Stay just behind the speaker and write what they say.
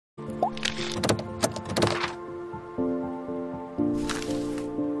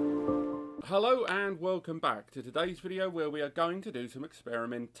Hello and welcome back to today's video where we are going to do some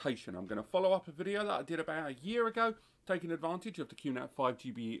experimentation. I'm going to follow up a video that I did about a year ago, taking advantage of the QNAP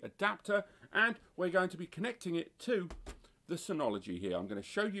 5G adapter, and we're going to be connecting it to the Synology here. I'm going to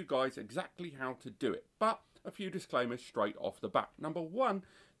show you guys exactly how to do it, but a few disclaimers straight off the bat. Number one,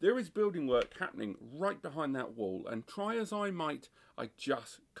 there is building work happening right behind that wall, and try as I might, I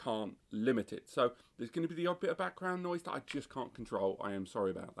just can't limit it. So there's going to be the odd bit of background noise that I just can't control. I am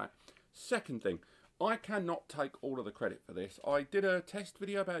sorry about that. Second thing, I cannot take all of the credit for this. I did a test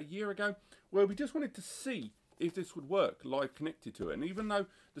video about a year ago where we just wanted to see if this would work live connected to it. And even though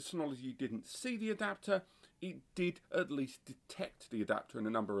the Synology didn't see the adapter, it did at least detect the adapter in a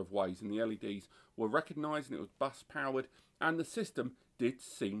number of ways. And the LEDs were recognised and it was bus powered. And the system did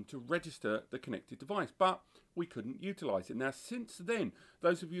seem to register the connected device. But we couldn't utilise it. Now, since then,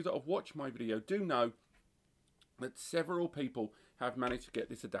 those of you that have watched my video do know that several people have managed to get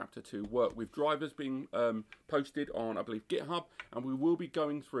this adapter to work, with drivers being posted on, I believe, GitHub, and we will be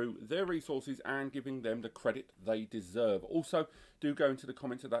going through their resources and giving them the credit they deserve. Also, do go into the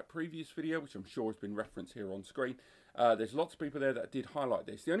comments of that previous video, which I'm sure has been referenced here on screen. There's lots of people there that did highlight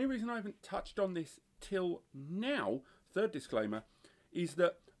this. The only reason I haven't touched on this till now, third disclaimer, is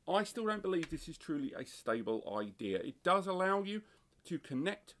that I still don't believe this is truly a stable idea. It does allow you to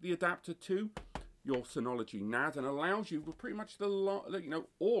connect the adapter to your Synology NAS and allows you with pretty much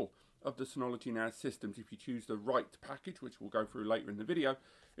all of the Synology NAS systems, if you choose the right package, which we'll go through later in the video.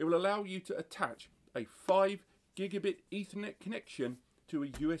 It will allow you to attach a 5 gigabit Ethernet connection to a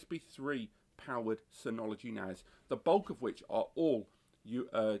USB 3 powered Synology NAS, the bulk of which are all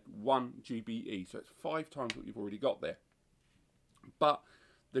 1 GBE, so it's 5 times what you've already got there. But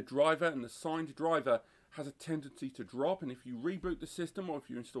the driver and the signed driver has a tendency to drop, and if you reboot the system or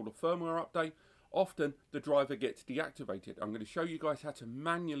if you install a firmware update, often the driver gets deactivated. I'm going to show you guys how to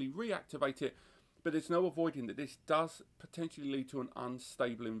manually reactivate it, but there's no avoiding that this does potentially lead to an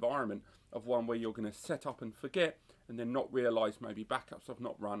unstable environment of one where you're going to set up and forget and then not realise maybe backups have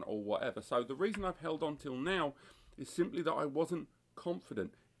not run or whatever. So the reason I've held on till now is simply that I wasn't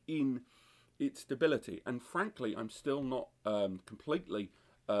confident in its stability, and frankly I'm still not completely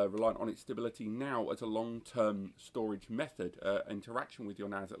reliant on its stability now as a long-term storage method, interaction with your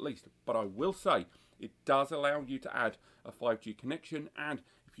NAS at least. But I will say it does allow you to add a 5G connection, and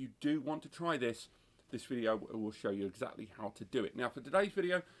if you do want to try this video will show you exactly how to do it. Now, for today's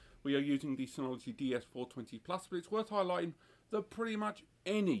video we are using the Synology DS420 Plus, but it's worth highlighting that pretty much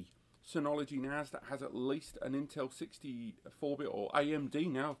any Synology NAS that has at least an Intel 64-bit, or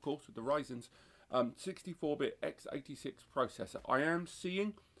AMD now of course with the Ryzen's 64-bit x86 processor. I am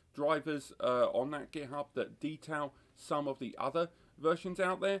seeing drivers on that GitHub that detail some of the other versions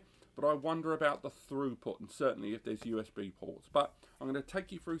out there, but I wonder about the throughput and certainly if there's USB ports. But I'm going to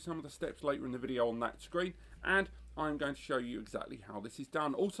take you through some of the steps later in the video on that screen, and I'm going to show you exactly how this is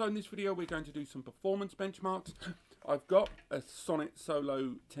done. Also in this video we're going to do some performance benchmarks. I've got a Sonnet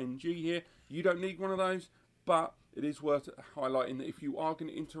Solo 10G here. You don't need one of those, but it is worth highlighting that if you are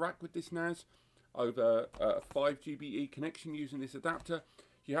going to interact with this NAS over a 5 GBE connection using this adapter,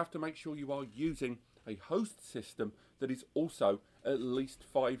 you have to make sure you are using a host system that is also at least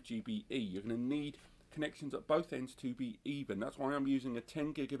 5 GBE. You're going to need connections at both ends to be even. That's why I'm using a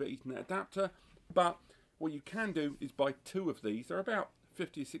 10 gigabit Ethernet adapter, but what you can do is buy 2 of these. They're about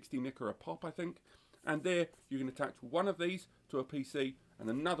 50 or 60 nickel a pop, I think, and there you can attach one of these to a PC and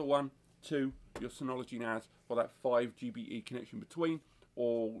another one to your Synology NAS for that 5 GBE connection between,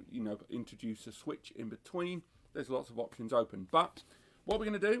 or introduce a switch in between. There's lots of options open, but what we're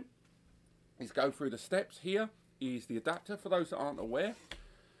going to do is go through the steps. Here is the adapter. For those that aren't aware,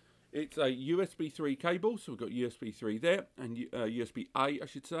 it's a USB 3 cable, so we've got USB 3 there and USB A I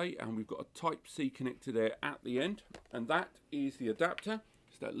should say, and we've got a Type C connector there at the end, and that is the adapter.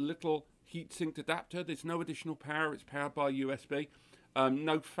 It's that little heat-sinked adapter. There's no additional power, it's powered by USB.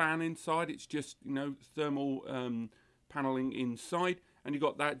 No fan inside, it's just thermal paneling inside, and you've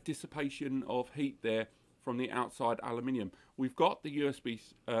got that dissipation of heat there from the outside aluminium. We've got the USB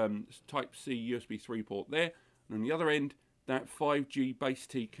Type C USB 3 port there, and on the other end that 5G base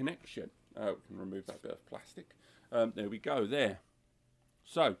T connection. We can remove that bit of plastic. There we go there.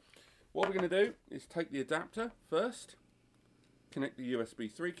 So what we're going to do is take the adapter first, connect the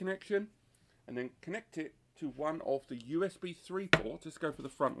USB 3 connection, and then connect it to one of the USB 3 ports. Let's go for the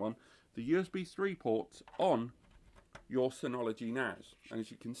front one. The USB 3 ports on your Synology NAS, and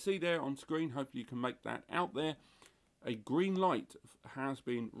as you can see there on screen, hopefully you can make that out there, a green light has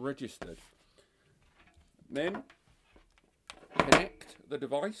been registered. Then connect the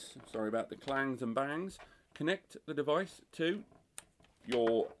device, sorry about the clangs and bangs, connect the device to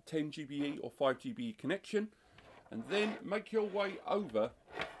your 10 GBE or 5 GBE connection, and then make your way over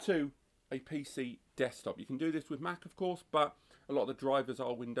to a PC desktop. You can do this with Mac, of course, but a lot of the drivers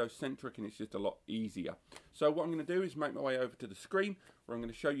are Windows centric and it's just a lot easier. So what I'm going to do is make my way over to the screen where I'm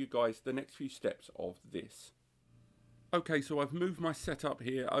going to show you guys the next few steps of this. Okay, so I've moved my setup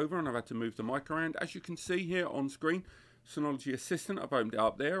here over and I've had to move the mic around. As you can see here on screen, Synology Assistant, I've opened it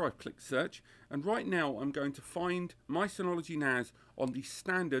up there, I've clicked search, and right now I'm going to find my Synology NAS on the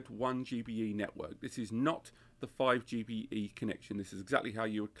standard 1 GBE network. This is not the 5 GBE connection. This is exactly how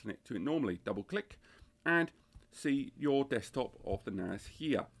you would connect to it normally. Double click and see your desktop of the NAS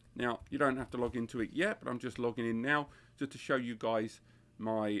here. Now, you don't have to log into it yet, but I'm just logging in now just to show you guys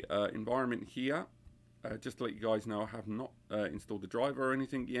my environment here. Just to let you guys know, I have not installed the driver or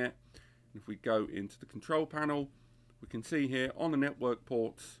anything yet. If we go into the control panel, we can see here on the network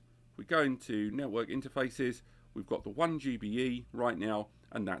ports, if we go into network interfaces, we've got the 1 GBE right now,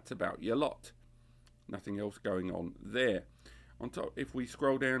 and that's about your lot. Nothing else going on there. On top, if we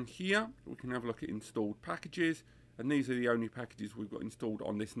scroll down here, we can have a look at installed packages, and these are the only packages we've got installed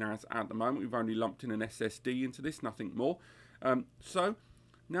on this NAS at the moment. We've only lumped in an SSD into this, nothing more. So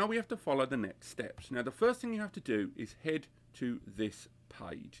now we have to follow the next steps. Now the first thing you have to do is head to this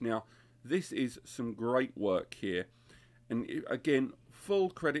page. Now this is some great work here, and again, full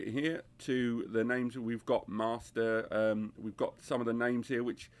credit here to the names that we've got. Master, we've got some of the names here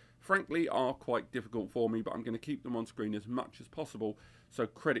which frankly are quite difficult for me, but I'm going to keep them on screen as much as possible so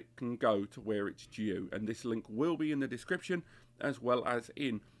credit can go to where it's due, and this link will be in the description as well as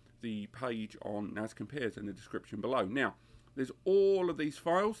in the page on NAS Compares in the description below. Now there's all of these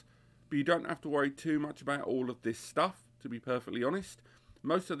files, but you don't have to worry too much about all of this stuff, to be perfectly honest.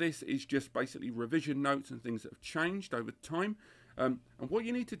 Most of this is just basically revision notes and things that have changed over time. And what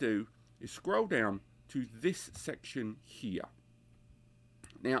you need to do is scroll down to this section here.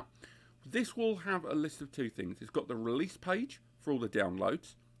 Now, this will have a list of two things. It's got the release page for all the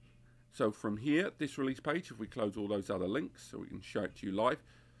downloads. So from here, this release page, if we close all those other links so we can show it to you live,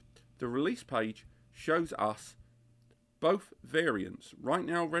 the release page shows us both variants right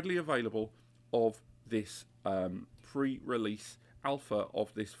now readily available of this pre-release alpha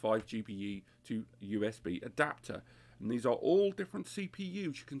of this 5 GBE to USB adapter. And these are all different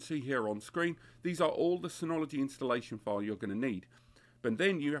CPUs you can see here on screen. These are all the Synology installation file you're going to need. But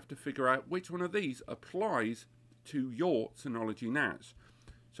then you have to figure out which one of these applies to your Synology NAS.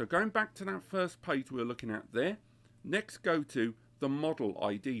 So going back to that first page we were looking at there, next go to the Model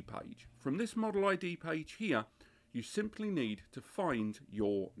ID page. From this Model ID page here, you simply need to find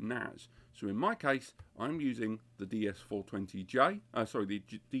your NAS. So in my case, I'm using the DS420J,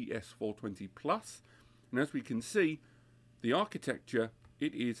 the DS420 Plus, and as we can see, the architecture,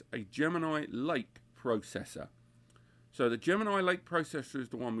 it is a Gemini Lake processor. So the Gemini Lake processor is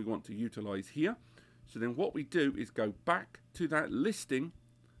the one we want to utilize here. So then what we do is go back to that listing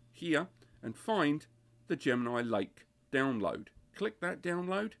here and find the Gemini Lake download. Click that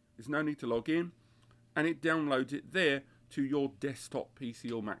download, there's no need to log in, and it downloads it there to your desktop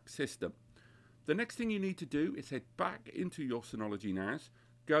PC or Mac system. The next thing you need to do is head back into your Synology NAS,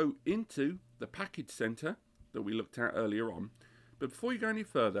 go into the package center that we looked at earlier on, but before you go any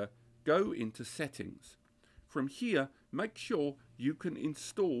further, go into settings. From here, make sure you can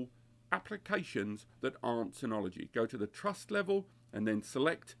install applications that aren't Synology. Go to the trust level and then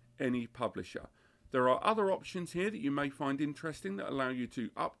select any publisher. There are other options here that you may find interesting that allow you to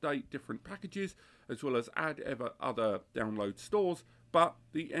update different packages as well as add other download stores, but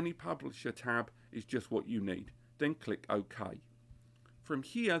the Any Publisher tab is just what you need. Then click OK. From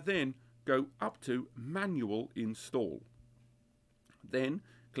here then go up to Manual Install. Then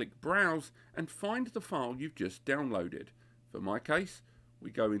click Browse and find the file you've just downloaded. For my case,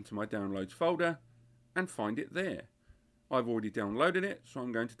 we go into my Downloads folder and find it there. I've already downloaded it, so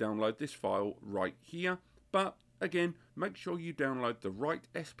I'm going to download this file right here. But again, make sure you download the right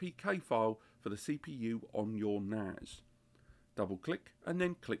SPK file for the CPU on your NAS. Double click and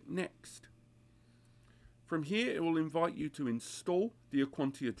then click Next. From here, it will invite you to install the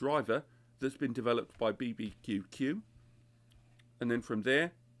Aquantia driver that's been developed by BBQQ. And then from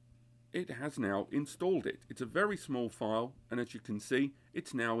there, it has now installed it. It's a very small file, and as you can see,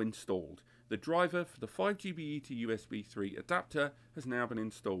 it's now installed. The driver for the 5 GBE to USB 3 adapter has now been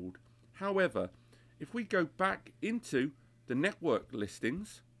installed. However, if we go back into the network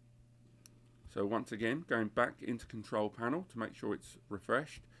listings, so once again, going back into Control Panel to make sure it's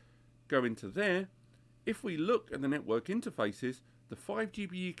refreshed, go into there. If we look at the network interfaces, the 5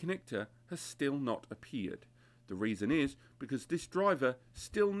 GBE connector has still not appeared. The reason is because this driver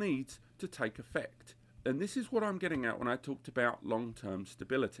still needs to take effect. And this is what I'm getting at when I talked about long-term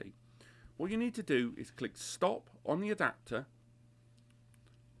stability. What you need to do is click stop on the adapter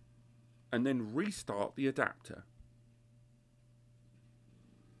and then restart the adapter.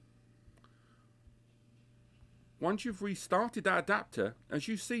 Once you've restarted that adapter, as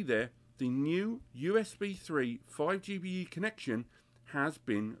you see there, the new USB 3 5GBE connection has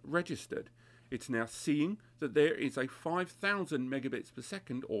been registered. It's now seeing that there is a 5000 megabits per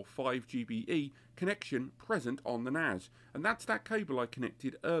second or 5GBE connection present on the NAS, and that's that cable I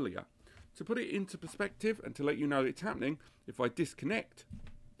connected earlier. To put it into perspective and to let you know it's happening, if I disconnect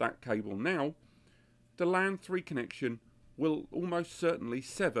that cable now, the LAN 3 connection will almost certainly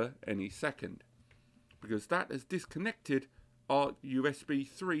sever any second, because that has disconnected our USB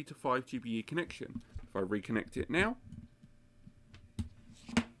 3 to 5GBE connection. If I reconnect it now,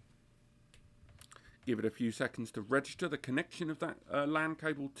 give it a few seconds to register the connection of that LAN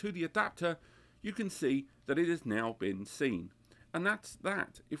cable to the adapter, you can see that it has now been seen. And that's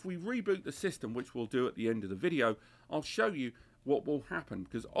that. If we reboot the system, which we'll do at the end of the video, I'll show you what will happen,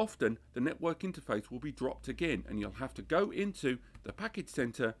 because often the network interface will be dropped again and you'll have to go into the package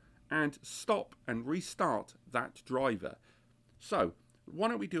center and stop and restart that driver. So why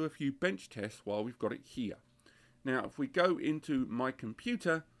don't we do a few bench tests while we've got it here. Now if we go into my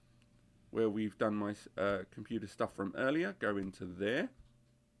computer, where we've done my computer stuff from earlier, go into there,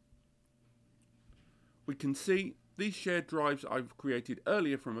 we can see these shared drives I've created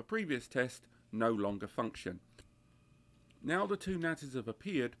earlier from a previous test no longer function. Now the two NASs have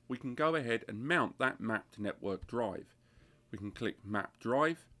appeared, we can go ahead and mount that mapped network drive. We can click Map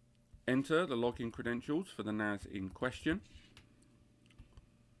Drive, enter the login credentials for the NAS in question,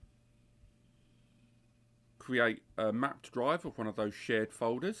 create a mapped drive of one of those shared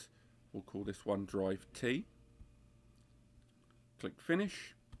folders. We'll call this one Drive T. Click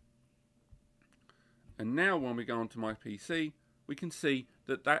Finish. And now when we go onto my PC, we can see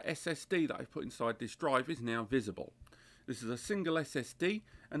that that SSD that I've put inside this drive is now visible. This is a single SSD,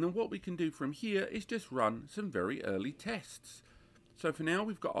 and then what we can do from here is just run some very early tests. So for now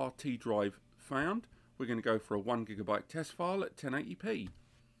we've got our T drive found. We're going to go for a 1 GB test file at 1080p.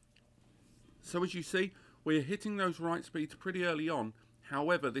 So as you see, we're hitting those write speeds pretty early on.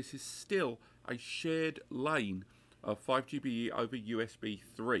 However, this is still a shared lane of 5GBE over USB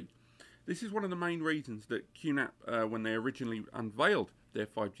 3. This is one of the main reasons that QNAP, when they originally unveiled their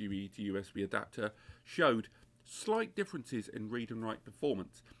 5GBE to USB adapter, showed slight differences in read and write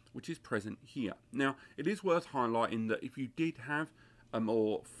performance, which is present here. Now, it is worth highlighting that if you did have a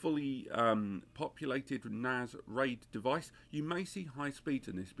more fully populated NAS RAID device, you may see high speeds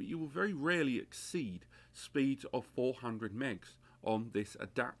in this, but you will very rarely exceed speeds of 400 megs on this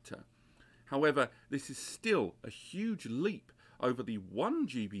adapter. However, this is still a huge leap over the 1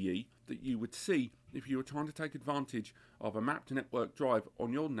 GBE that you would see if you were trying to take advantage of a mapped network drive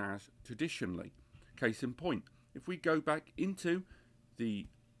on your NAS traditionally. Case in point, if we go back into the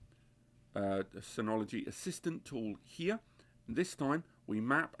Synology Assistant tool here, this time we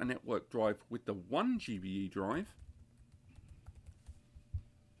map a network drive with the 1 GBE drive.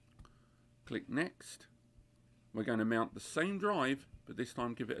 Click Next. We're going to mount the same drive, but this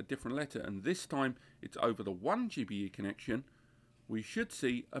time give it a different letter, and this time it's over the 1 GBE connection. We should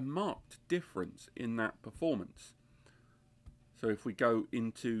see a marked difference in that performance. So if we go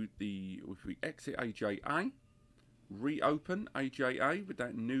into if we exit AJA, reopen AJA with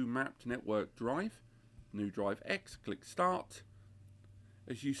that new mapped network drive, new drive X, click Start.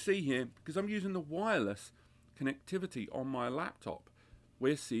 As you see here, because I'm using the wireless connectivity on my laptop,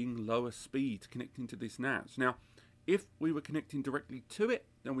 we're seeing lower speeds connecting to this NAS. Now, if we were connecting directly to it,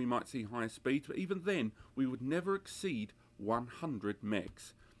 then we might see higher speeds, but even then, we would never exceed 100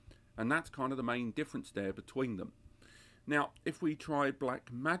 megs. And that's kind of the main difference there between them. Now, if we try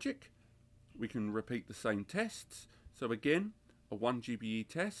Blackmagic, we can repeat the same tests. So again, a 1 GBE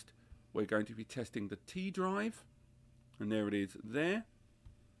test. We're going to be testing the T drive, and there it is there.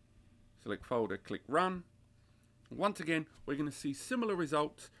 Select folder, click Run. Once again, we're going to see similar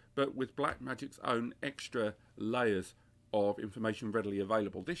results, but with Blackmagic's own extra layers of information readily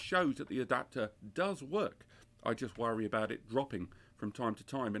available. This shows that the adapter does work. I just worry about it dropping from time to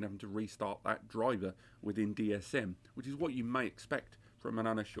time and having to restart that driver within DSM, which is what you may expect from an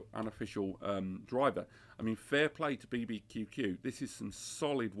unofficial driver. I mean, fair play to BBQQ. This is some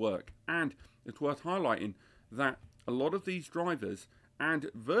solid work, and it's worth highlighting that a lot of these drivers and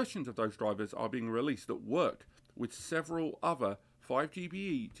versions of those drivers are being released that work with several other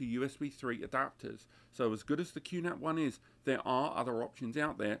 5GBE to USB 3 adapters. So as good as the QNAP one is, there are other options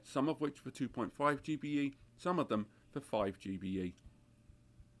out there, some of which for 2.5 GBE, some of them for 5 GBE.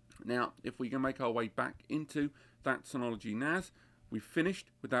 Now, if we can make our way back into that Synology NAS, we've finished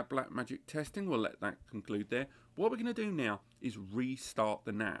with that Blackmagic testing. We'll let that conclude there. What we're going to do now is restart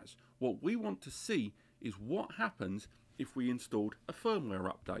the NAS. What we want to see is what happens if we installed a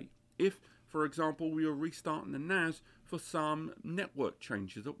firmware update. If, for example, we were restarting the NAS for some network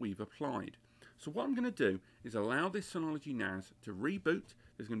changes that we've applied. So what I'm going to do is allow this Synology NAS to reboot.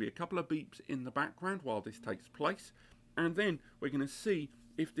 There's going to be a couple of beeps in the background while this takes place. And then we're going to see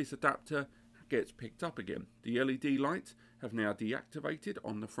if this adapter gets picked up again. The LED lights have now deactivated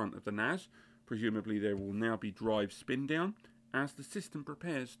on the front of the NAS. Presumably there will now be drive spin down as the system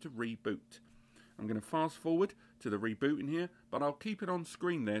prepares to reboot. I'm going to fast forward to the rebooting here, but I'll keep it on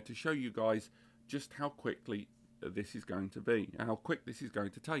screen there to show you guys just how quickly this is going to be, how quick this is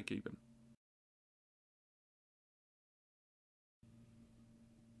going to take even.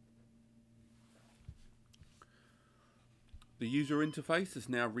 The user interface is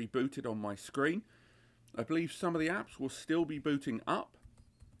now rebooted on my screen. I believe some of the apps will still be booting up,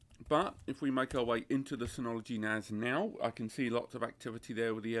 but if we make our way into the Synology NAS now, I can see lots of activity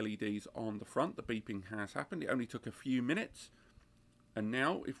there with the LEDs on the front. The beeping has happened. It only took a few minutes. And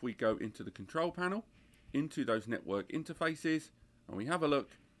now if we go into the control panel, into those network interfaces, and we have a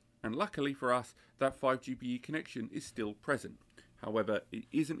look, and luckily for us, that 5GBE connection is still present. However, it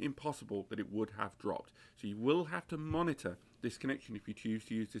isn't impossible that it would have dropped. So you will have to monitor this connection if you choose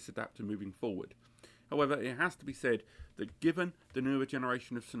to use this adapter moving forward. However, it has to be said that given the newer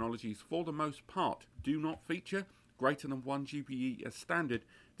generation of Synologies for the most part do not feature greater than 1 GBE as standard,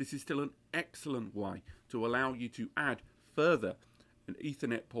 this is still an excellent way to allow you to add further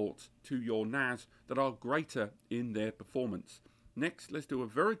Ethernet ports to your NAS that are greater in their performance. Next, let's do a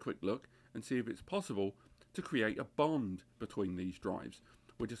very quick look and see if it's possible to create a bond between these drives.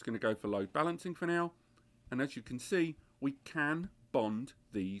 We're just going to go for load balancing for now, and as you can see, we can bond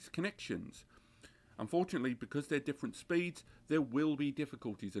these connections. Unfortunately, because they're different speeds, there will be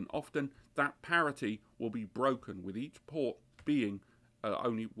difficulties, and often that parity will be broken with each port being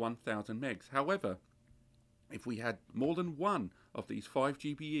only 1000 megs. However, if we had more than one of these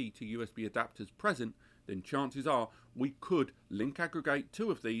 5GBE to USB adapters present, then chances are we could link aggregate two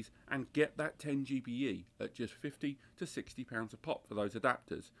of these and get that 10 GBE at just 50 to 60 pounds a pop for those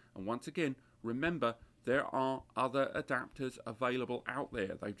adapters. And once again, remember, there are other adapters available out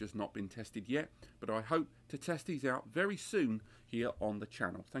there. They've just not been tested yet, but I hope to test these out very soon here on the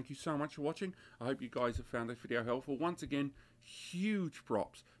channel. Thank you so much for watching. I hope you guys have found this video helpful. Once again, huge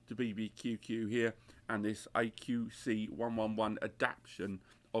props to BBQQ here and this AQC111 adaptation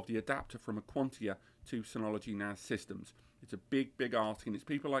of the adapter from Aquantia to Synology NAS systems. It's a big, big ask, and it's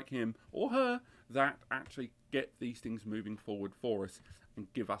people like him or her that actually get these things moving forward for us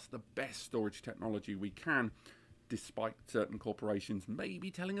and give us the best storage technology we can, despite certain corporations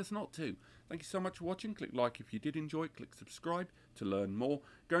maybe telling us not to. Thank you so much for watching. Click like if you did enjoy it. Click subscribe to learn more.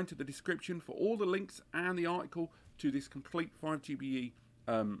 Go into the description for all the links and the article to this complete 5GBE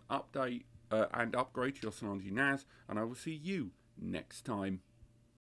update and upgrade to your Synology NAS, and I will see you next time.